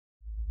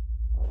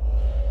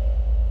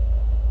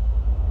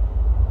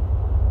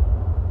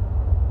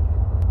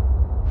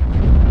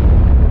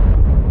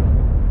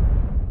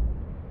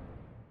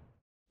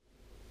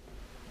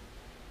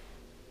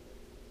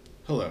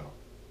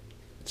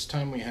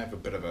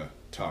bit of a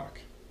talk,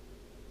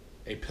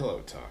 a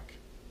pillow talk,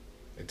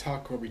 a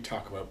talk where we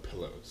talk about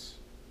pillows.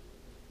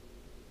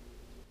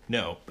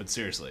 No, but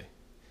seriously,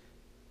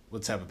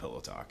 let's have a pillow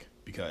talk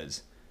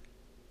because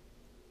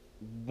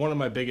one of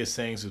my biggest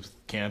things with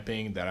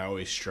camping that I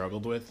always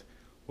struggled with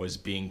was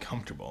being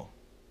comfortable.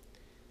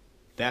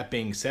 That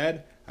being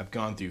said, I've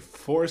gone through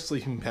 4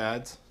 sleeping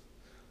pads,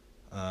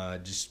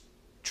 just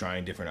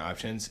trying different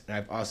options, and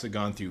I've also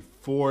gone through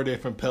 4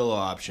 different pillow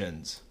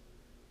options.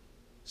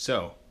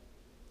 So,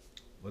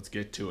 let's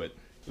get to it.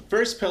 The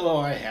first pillow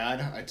I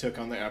had, I took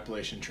on the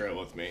Appalachian Trail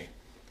with me,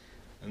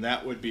 and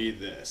that would be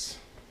this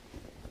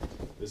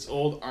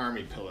old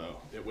army pillow.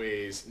 It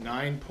weighs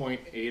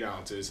 9.8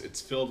 ounces. It's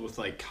filled with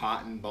like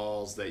cotton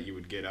balls that you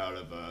would get out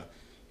of a,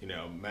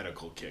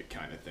 medical kit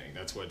kind of thing.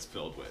 That's what it's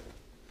filled with.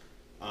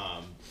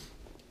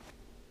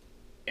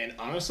 And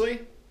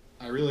honestly,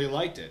 I really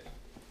liked it.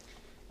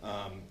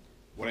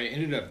 What I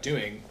ended up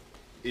doing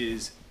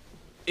is,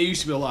 it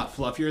used to be a lot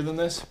fluffier than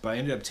this, but I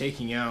ended up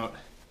taking out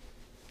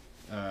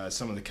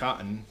some of the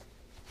cotton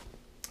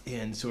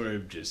and sort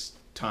of just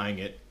tying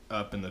it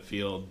up in the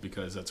field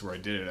because that's where I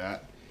did it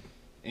at.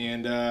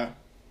 And that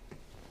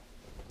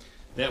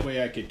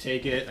way I could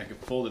take it, I could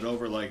fold it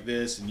over like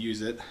this and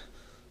use it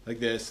like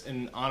this.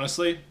 And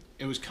honestly,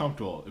 it was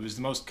comfortable. It was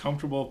the most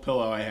comfortable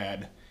pillow I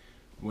had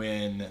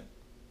when,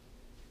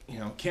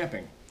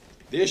 camping.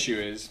 The issue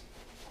is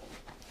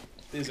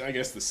I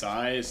guess the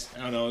size.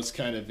 I don't know, it's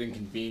kind of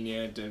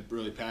inconvenient to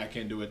really pack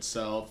into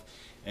itself,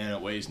 and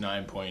it weighs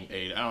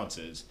 9.8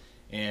 ounces.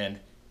 And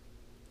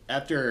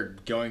after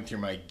going through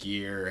my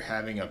gear,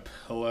 having a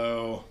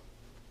pillow,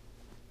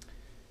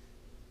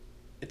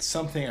 it's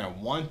something I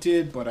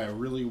wanted, but I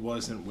really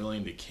wasn't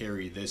willing to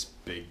carry this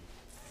big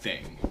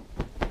thing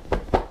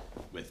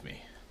with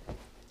me.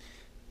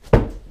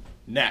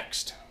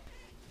 Next,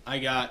 I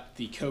got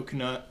the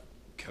Cocoon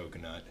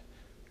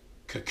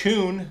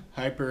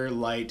Hyper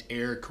Light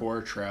Air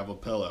Core Travel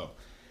Pillow.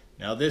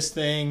 Now this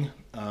thing,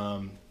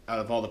 out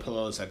of all the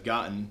pillows I've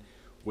gotten,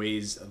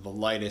 weighs the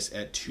lightest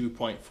at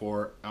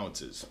 2.4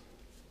 ounces.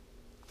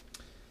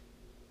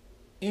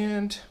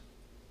 And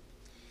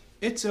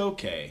it's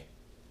okay.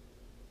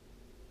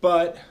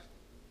 But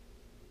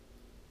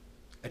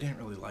I didn't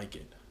really like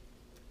it.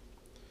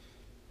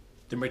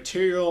 The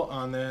material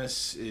on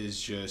this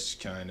is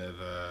just kind of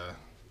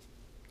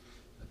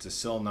it's a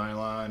sil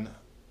nylon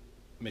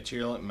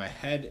material. In my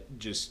head, it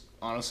just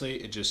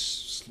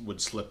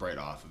would slip right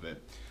off of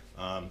it.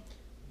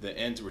 The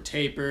ends were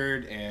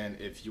tapered,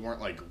 and if you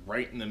weren't like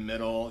right in the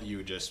middle, you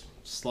would just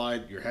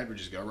slide, your head would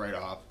just go right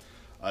off.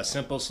 A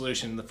simple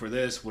solution for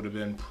this would have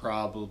been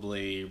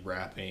probably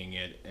wrapping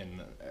it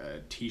in a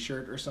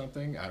t-shirt or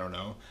something. I don't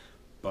know,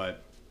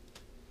 but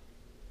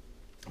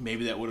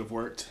maybe that would have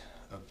worked.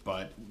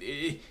 But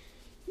it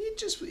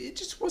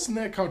just wasn't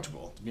that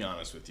comfortable, to be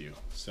honest with you.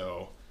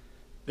 So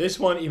this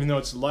one, even though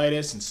it's the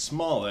lightest and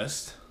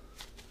smallest,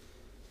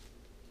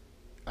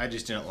 I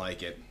just didn't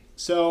like it.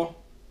 So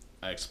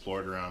I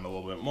explored around a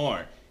little bit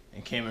more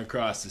and came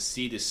across the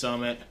Sea to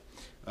Summit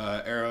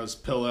Arrows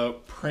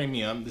Pillow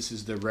Premium. This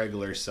is the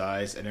regular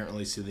size. I didn't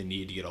really see the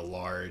need to get a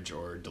large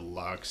or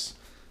deluxe.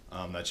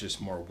 That's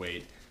just more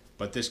weight.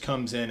 But this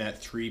comes in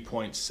at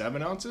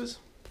 3.7 ounces.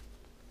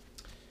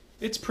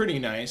 It's pretty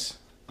nice.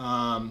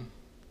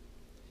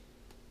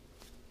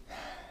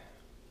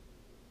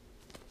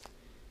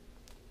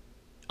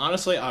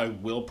 Honestly, I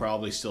will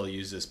probably still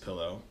use this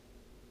pillow.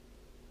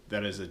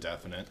 That is a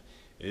definite.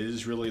 It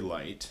is really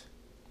light.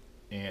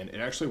 And it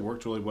actually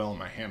worked really well in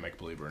my hammock,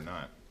 believe it or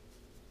not.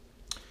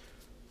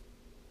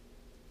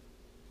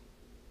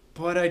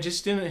 But I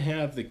just didn't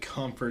have the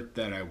comfort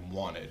that I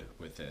wanted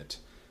with it.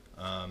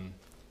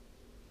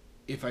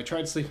 If I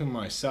tried sleeping on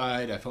my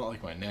side, I felt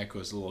like my neck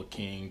was a little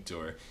kinked,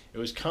 or it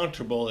was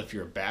comfortable if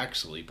you're a back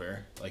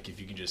sleeper, like if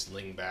you can just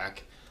lean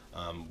back.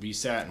 We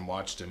sat and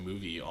watched a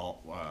movie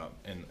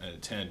in a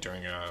tent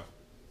during a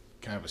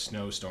kind of a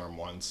snowstorm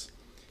once,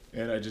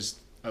 and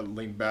I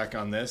leaned back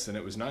on this, and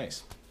it was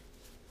nice.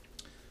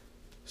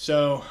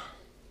 So,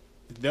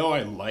 though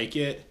I like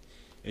it,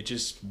 it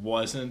just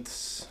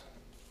wasn't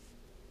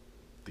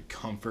the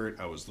comfort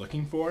I was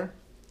looking for,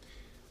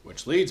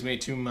 which leads me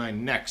to my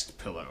next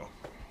pillow,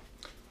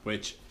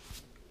 which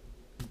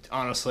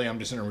honestly, I'm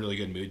just in a really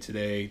good mood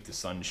today. The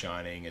sun's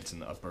shining, it's in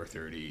the upper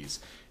 30s,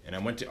 and I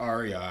went to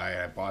REI,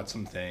 I bought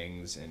some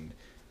things, and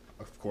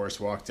of course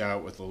walked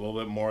out with a little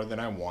bit more than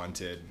I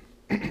wanted.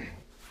 And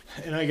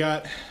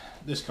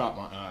this caught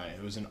my eye.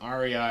 It was an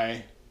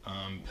REI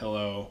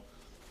pillow.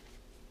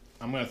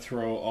 I'm going to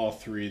throw all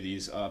 3 of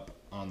these up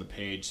on the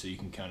page so you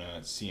can kind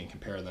of see and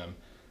compare them.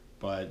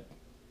 But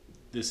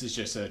this is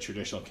just a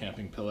traditional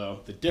camping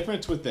pillow. The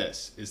difference with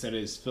this is that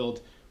it is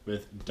filled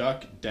with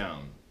duck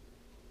down.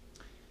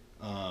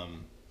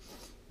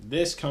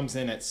 This comes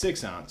in at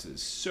 6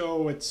 ounces,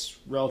 so it's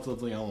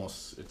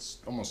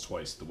almost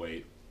twice the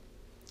weight.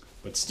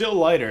 But still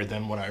lighter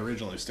than what I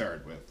originally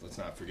started with, let's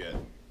not forget.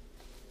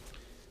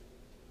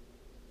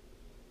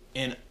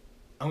 And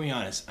I'll be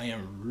honest, I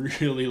am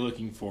really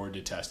looking forward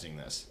to testing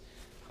this.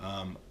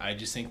 I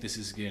just think this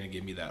is going to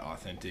give me that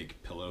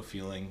authentic pillow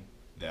feeling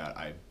that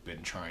I've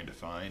been trying to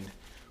find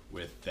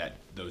with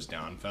those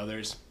down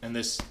feathers. And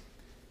this,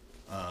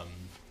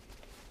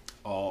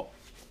 all,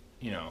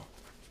 you know,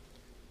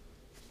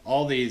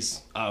 all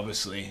these,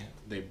 obviously,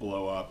 they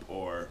blow up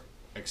or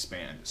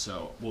expand.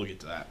 So we'll get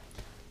to that.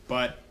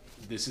 But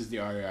this is the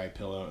REI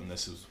pillow, and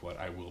this is what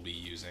I will be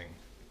using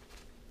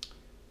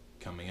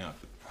coming up.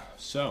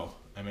 So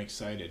I'm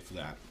excited for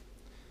that.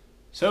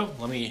 So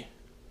let me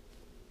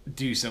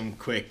do some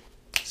quick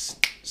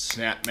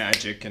snap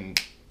magic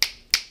and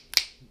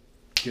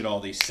get all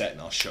these set, and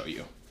I'll show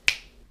you.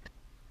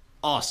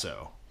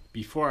 Also,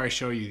 before I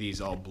show you these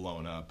all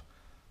blown up,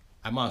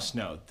 I must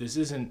note, this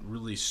isn't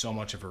really so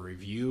much of a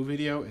review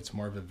video. It's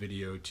more of a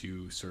video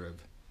to sort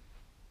of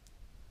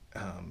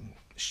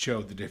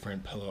show the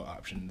different pillow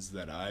options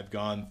that I've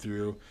gone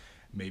through.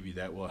 Maybe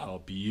that will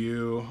help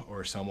you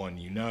or someone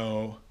you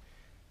know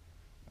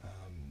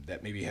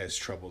that maybe has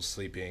trouble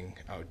sleeping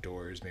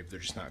outdoors. Maybe they're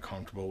just not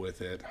comfortable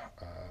with it.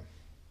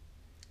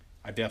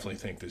 I definitely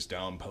think this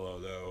down pillow,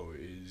 though,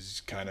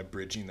 is kind of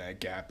bridging that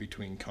gap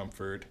between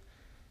comfort,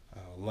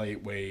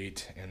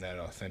 lightweight, and that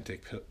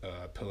authentic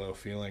pillow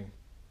feeling.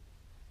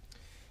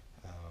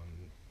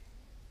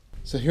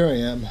 So here I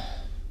am,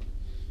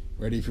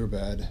 ready for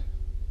bed.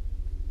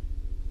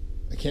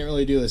 I can't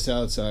really do this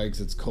outside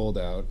because it's cold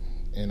out,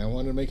 and I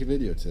wanted to make a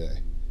video today.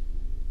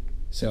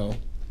 So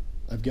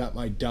I've got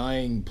my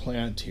dying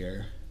plant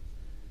here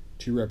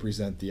to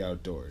represent the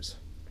outdoors.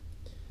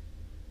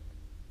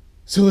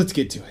 So let's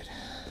get to it.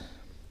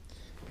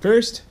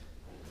 First,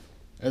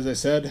 as I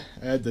said,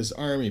 I had this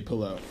army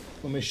pillow.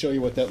 Let me show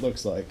you what that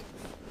looks like.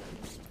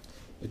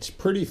 It's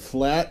pretty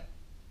flat,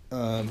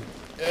 you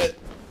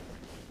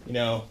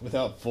know,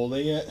 without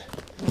folding it.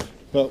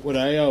 But what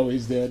I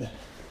always did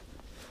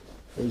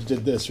was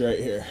did this right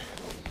here.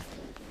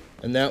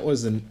 And that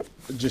was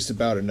just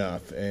about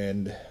enough,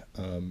 and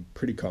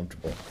pretty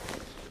comfortable.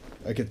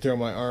 I could throw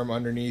my arm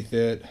underneath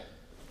it,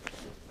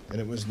 and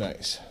it was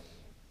nice.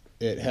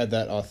 It had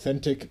that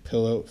authentic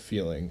pillow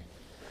feeling.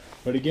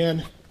 But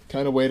again,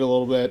 kind of weighed a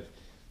little bit.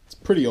 It's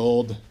pretty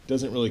old,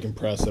 doesn't really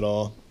compress at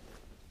all.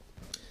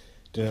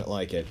 Didn't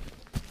like it.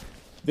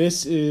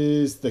 This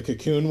is the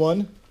Cocoon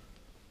one.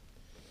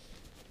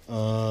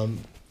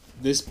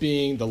 This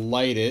being the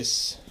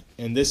lightest,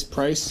 and this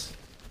price,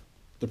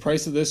 the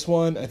price of this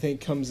one, I think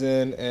comes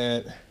in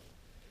at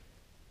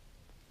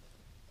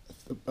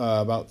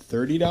about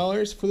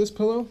 $30 for this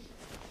pillow.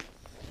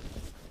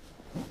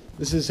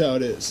 This is how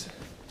it is.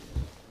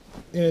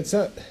 And it's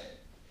not,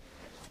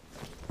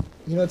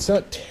 you know, it's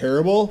not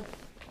terrible,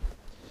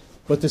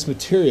 but this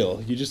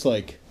material, you just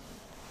like,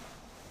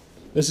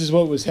 this is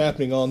what was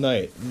happening all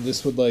night. And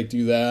this would like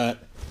do that.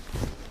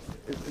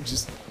 It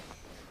just,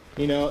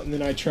 you know, and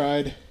then I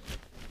tried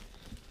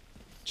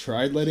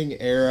letting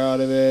air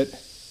out of it.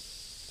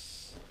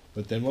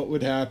 But then what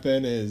would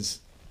happen is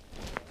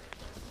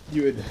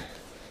you would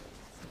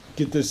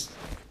get this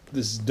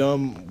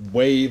dumb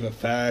wave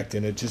effect,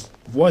 and it just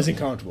wasn't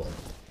comfortable.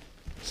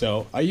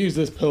 So I used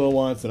this pillow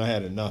once and I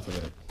had enough of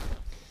it.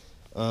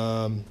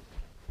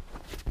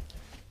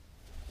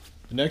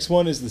 The next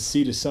one is the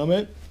Sea to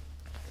Summit,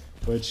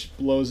 which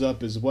blows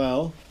up as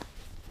well.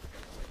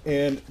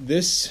 And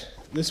this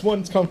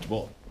one's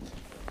comfortable.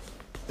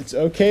 It's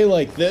okay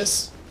like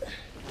this.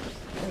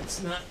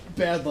 It's not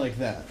bad like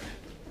that.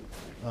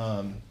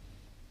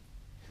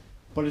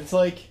 But it's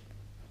like,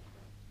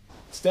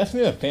 it's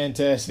definitely a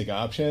fantastic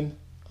option.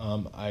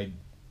 I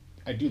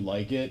do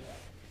like it,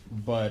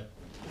 but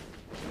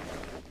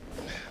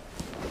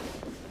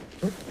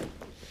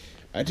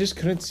I just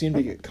couldn't seem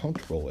to get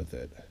comfortable with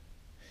it.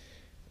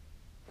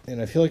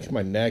 And I feel like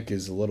my neck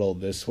is a little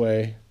this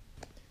way,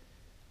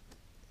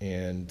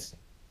 and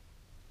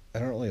I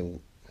don't really,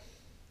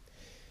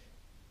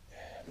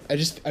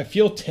 I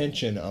feel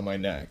tension on my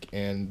neck,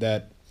 and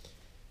that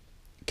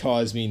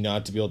caused me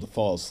not to be able to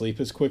fall asleep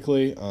as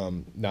quickly.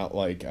 Not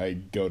like I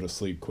go to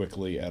sleep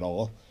quickly at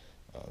all.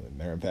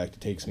 Matter of fact,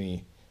 it takes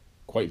me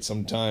quite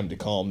some time to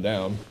calm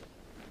down.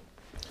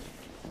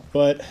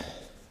 But,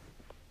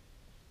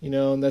 you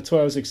know, and that's why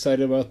I was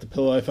excited about the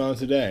pillow I found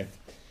today.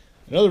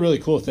 Another really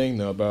cool thing,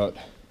 though, about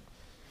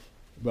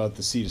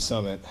the Sea to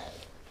Summit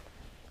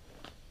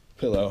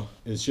pillow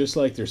is just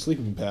like their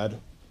sleeping pad,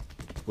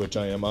 which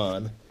I am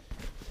on.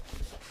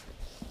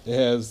 It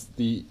has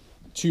the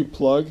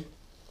 2-plug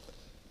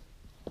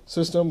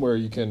system where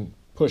you can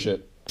push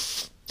it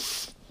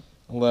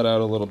and let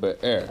out a little bit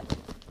of air.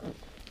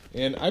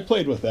 And I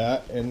played with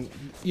that, and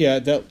yeah,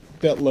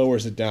 that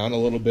lowers it down a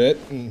little bit,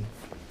 and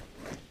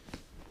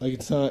like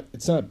it's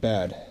not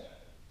bad.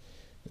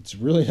 It's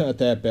really not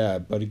that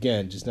bad, but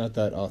again, just not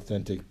that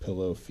authentic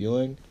pillow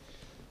feeling.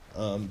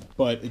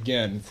 But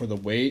again, for the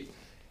weight,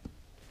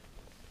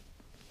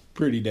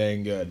 pretty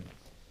dang good.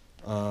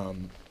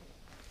 And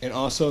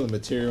also the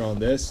material on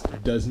this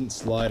doesn't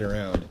slide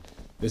around.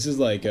 This is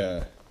like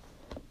a,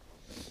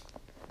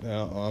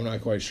 now I'm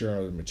not quite sure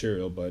on the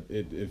material, but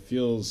it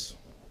feels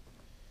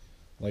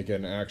like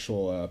an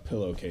actual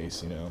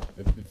pillowcase, you know.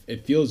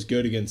 It feels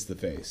good against the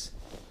face.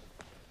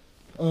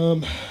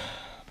 And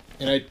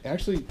I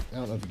actually, I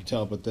don't know if you can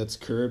tell, but that's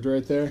curved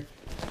right there.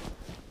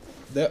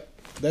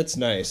 That's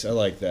nice. I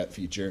like that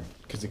feature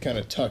because it kind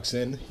of tucks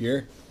in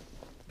here,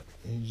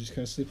 and you just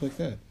kind of sleep like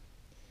that.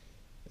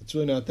 It's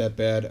really not that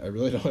bad. I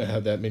really don't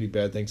have that many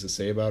bad things to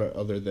say about it,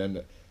 other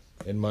than,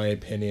 in my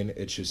opinion,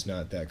 it's just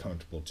not that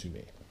comfortable to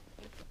me.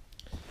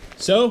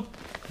 So,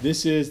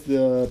 this is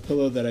the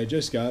pillow that I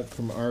just got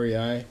from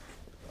REI.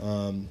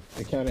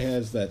 It kind of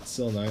has that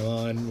sil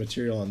nylon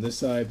material on this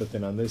side, but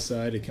then on this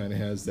side, it kind of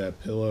has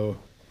that pillow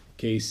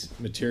case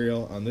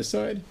material on this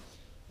side.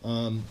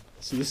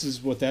 So this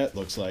is what that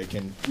looks like,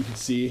 and you can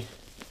see,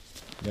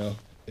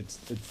 it's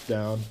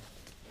down,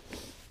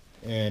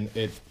 and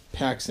it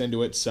packs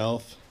into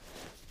itself.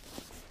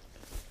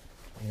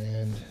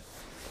 And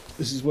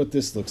this is what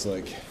this looks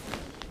like.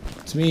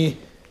 To me,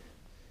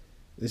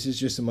 this is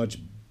just a much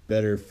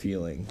better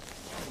feeling.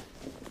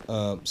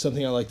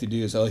 Something I like to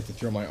do is I like to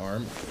throw my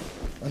arm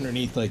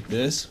underneath like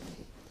this,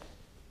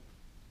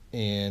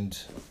 and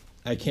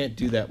I can't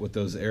do that with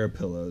those air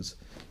pillows.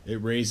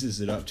 It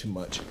raises it up too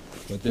much.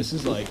 But this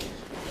is like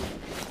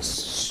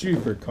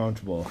super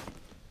comfortable.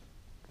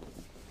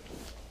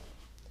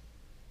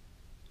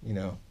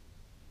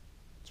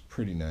 It's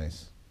pretty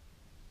nice.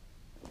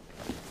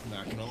 I'm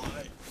not gonna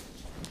lie.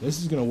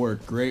 This is gonna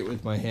work great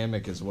with my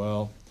hammock as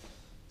well.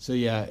 So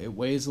yeah, it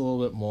weighs a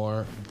little bit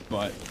more,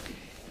 but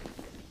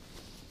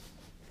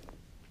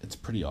it's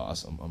pretty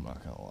awesome. I'm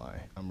not gonna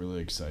lie. I'm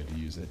really excited to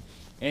use it.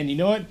 And you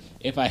know what?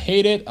 If I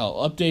hate it,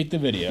 I'll update the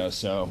video.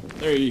 So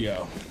there you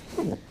go.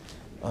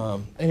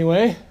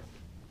 Anyway,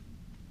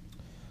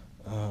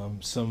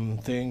 some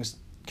things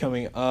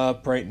coming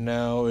up right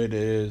now. It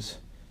is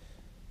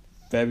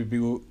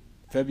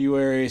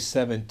February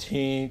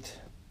 17th.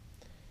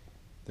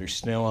 There's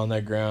snow on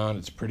the ground.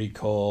 It's pretty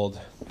cold.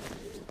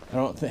 I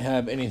don't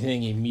have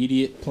anything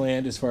immediate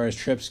planned as far as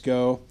trips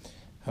go.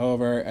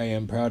 However, I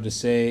am proud to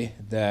say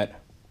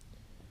that,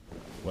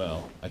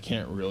 well, I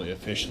can't really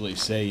officially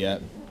say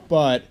yet,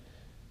 but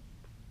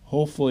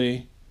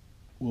hopefully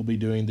we'll be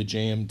doing the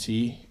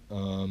JMT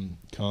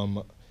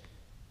come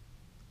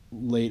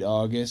late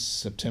August,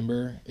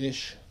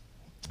 September-ish.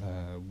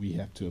 We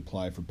have to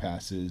apply for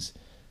passes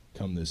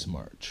come this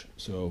March.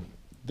 So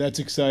that's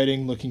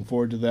exciting. Looking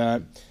forward to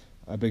that.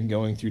 I've been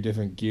going through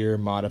different gear,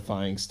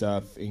 modifying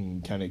stuff,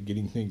 and kind of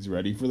getting things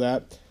ready for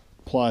that.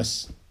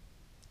 Plus,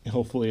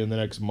 hopefully in the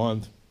next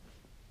month,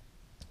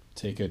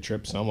 take a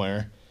trip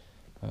somewhere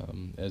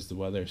as the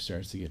weather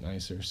starts to get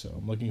nicer. So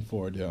I'm looking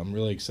forward to it. I'm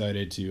really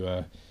excited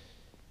to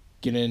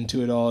get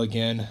into it all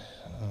again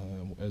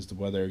as the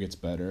weather gets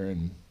better.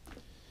 And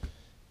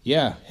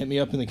yeah, hit me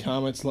up in the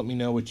comments. Let me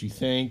know what you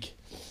think.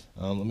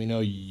 Let me know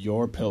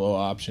your pillow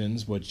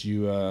options, what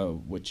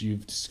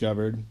you've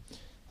discovered.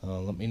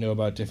 Let me know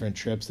about different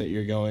trips that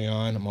you're going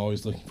on. I'm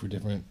always looking for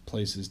different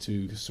places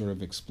to sort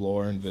of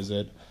explore and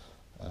visit.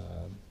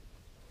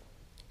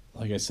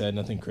 Like I said,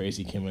 nothing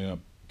crazy coming up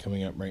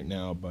right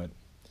now, but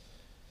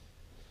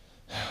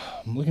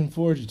I'm looking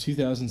forward to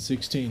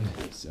 2016.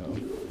 So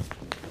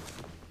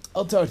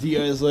I'll talk to you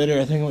guys later.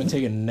 I think I'm going to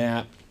take a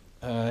nap.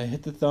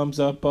 Hit the thumbs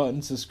up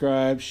button,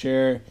 subscribe,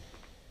 share.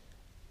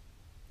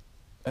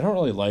 I don't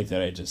really like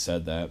that I just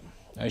said that.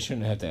 I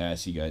shouldn't have to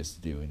ask you guys to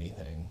do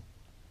anything.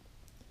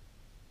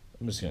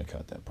 I'm just going to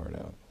cut that part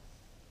out.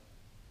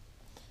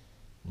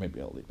 Maybe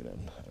I'll leave it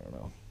in. I don't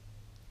know.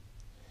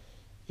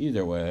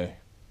 Either way,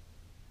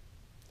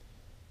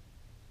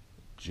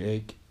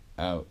 Jake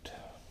out.